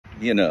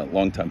He and a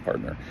longtime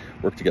partner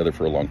worked together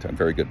for a long time,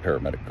 very good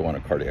paramedic, go on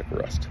a cardiac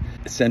arrest.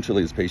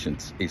 Essentially, his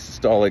patient's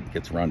asystolic,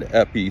 gets around to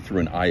epi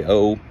through an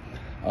IO,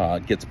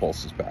 gets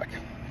pulses back.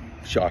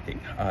 Shocking.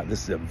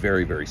 This is a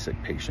very, very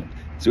sick patient.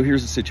 So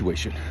here's the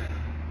situation.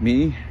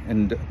 Me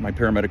and my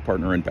paramedic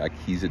partner in back,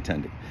 he's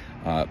attending.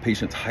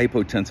 Patient's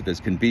hypotensive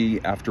as can be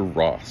after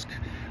ROSC.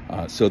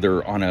 So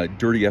they're on a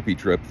dirty epi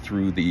drip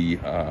through the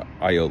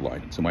IO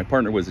line. So my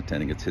partner was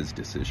attending, it's his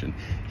decision.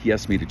 He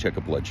asked me to check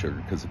a blood sugar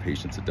because the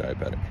patient's a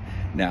diabetic.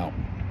 Now,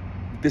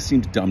 this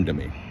seems dumb to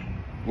me.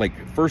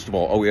 Like, first of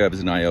all we have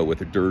is an IO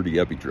with a dirty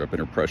epi drip and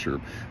her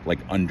pressure like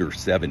under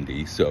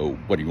 70. So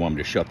what do you want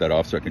me to shut that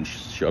off so I can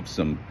shove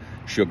some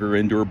sugar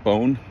into her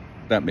bone?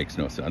 That makes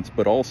no sense.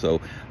 But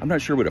also, I'm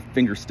not sure what a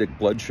finger stick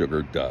blood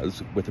sugar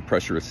does with a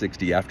pressure of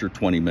 60 after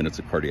 20 minutes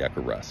of cardiac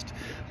arrest.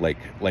 Like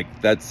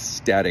that's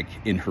static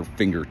in her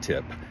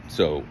fingertip.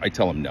 So I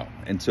tell him no.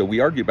 And so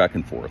we argue back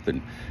and forth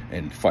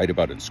and fight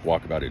about it and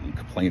squawk about it and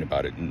complain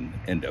about it. And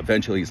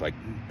eventually he's like,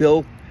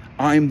 Bill,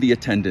 I'm the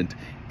attendant.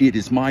 It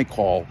is my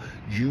call.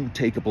 You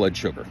take a blood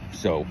sugar.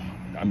 So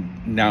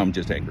I'm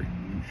just angry.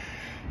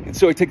 And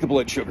so I take the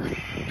blood sugar.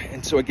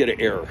 And so I get an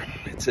error.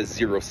 It says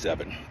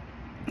 0.7.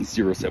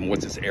 0.7,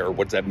 what's this error?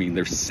 What does that mean?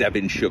 There's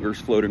 7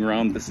 sugars floating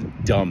around? This is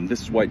dumb.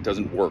 This is why it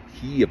doesn't work.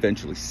 He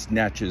eventually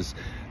snatches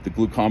the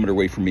glucometer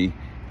away from me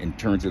and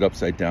turns it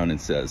upside down and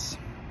says,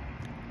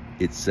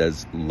 it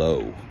says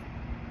low.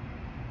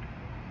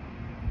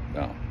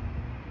 Oh,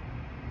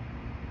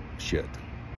 shit.